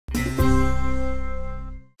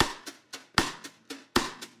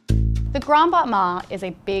The grand battement is a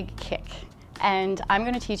big kick, and I'm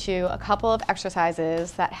going to teach you a couple of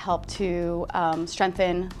exercises that help to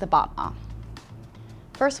strengthen the battement.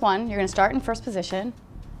 First one, you're going to start in first position,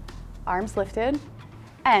 arms lifted,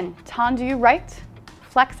 and tendu right,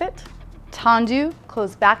 flex it, tendu,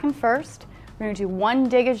 close back in first. We're going to do one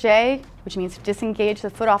degajé, which means disengage the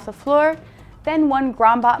foot off the floor, then one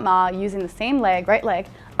grand battement using the same leg, right leg,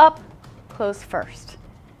 up, close first.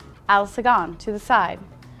 Al second, to the side.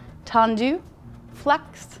 Tendu,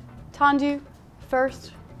 flex, tendu,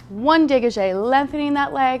 first, one degajé, lengthening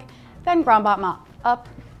that leg, then grand battement, up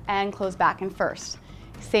and close back in first.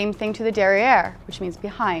 Same thing to the derriére, which means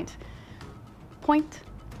behind. Point,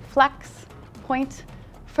 flex, point,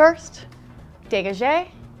 first, degajé,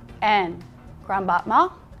 and grand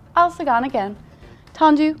battement, al second again.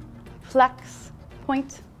 Tendu, flex,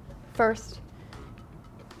 point, first,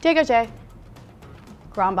 degajé,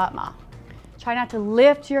 grand battement. Try not to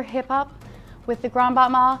lift your hip up with the grand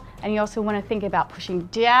battement, and you also want to think about pushing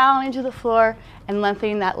down into the floor and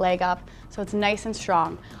lengthening that leg up so it's nice and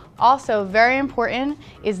strong. Also, very important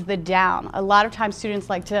is the down. A lot of times students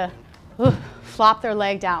like to flop their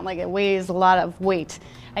leg down like it weighs a lot of weight,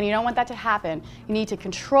 and you don't want that to happen. You need to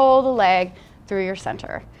control the leg through your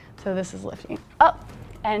center. So this is lifting up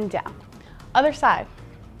and down. Other side,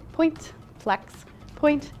 point, flex,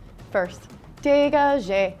 point, first,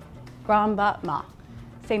 dégagé, grand battement.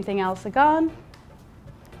 Same thing, al second,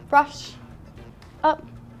 brush, up,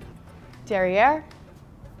 derrière,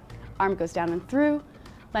 arm goes down and through,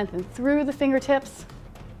 lengthen through the fingertips,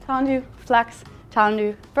 tendu, flex,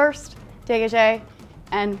 tendu, first, dégagé,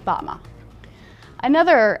 and battement.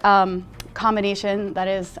 Another combination that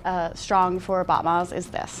is strong for battements is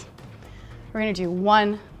this. We're going to do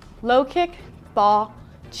one low kick, ball,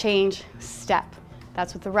 change, step.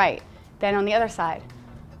 That's with the right. Then on the other side,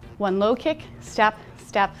 one low kick, step,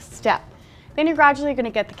 step, step. Then you're gradually going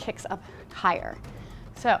to get the kicks up higher.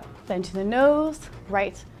 So then to the nose,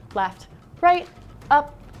 right, left,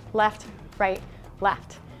 up, left, right,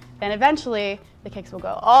 left. Then eventually the kicks will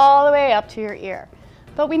go all the way up to your ear.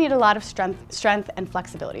 But we need a lot of strength and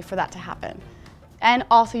flexibility for that to happen. And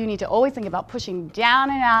also you need to always think about pushing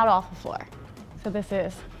down and out off the floor. So this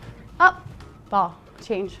is up, ball,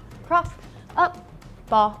 change, cross, up,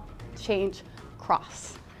 ball, change,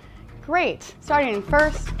 cross. Great. Starting in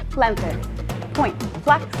first, lengthen. Point,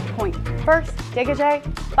 flex, point, first, dégagé,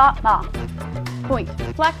 battement. Point,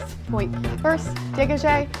 flex, point, first,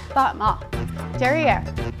 dégagé, battement. Derrière.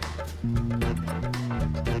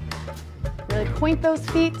 Really point those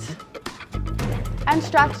feet and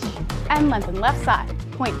stretch and lengthen. Left side,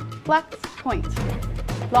 point, flex, point.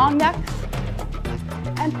 Long necks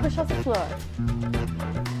and push off the floor.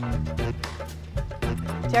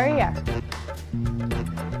 Derrière.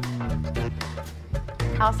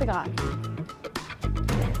 Al second.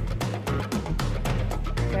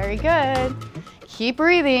 Very good. Keep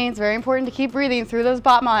breathing. It's very important to keep breathing through those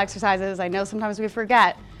battement exercises. I know sometimes we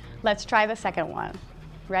forget. Let's try the second one.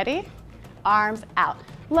 Ready? Arms out.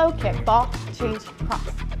 Low kick, ball, change, cross.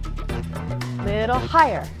 Little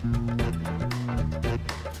higher.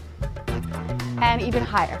 And even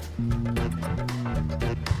higher.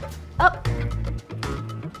 Up.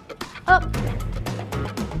 Up.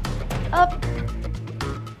 Up.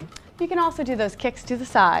 You can also do those kicks to the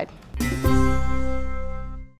side.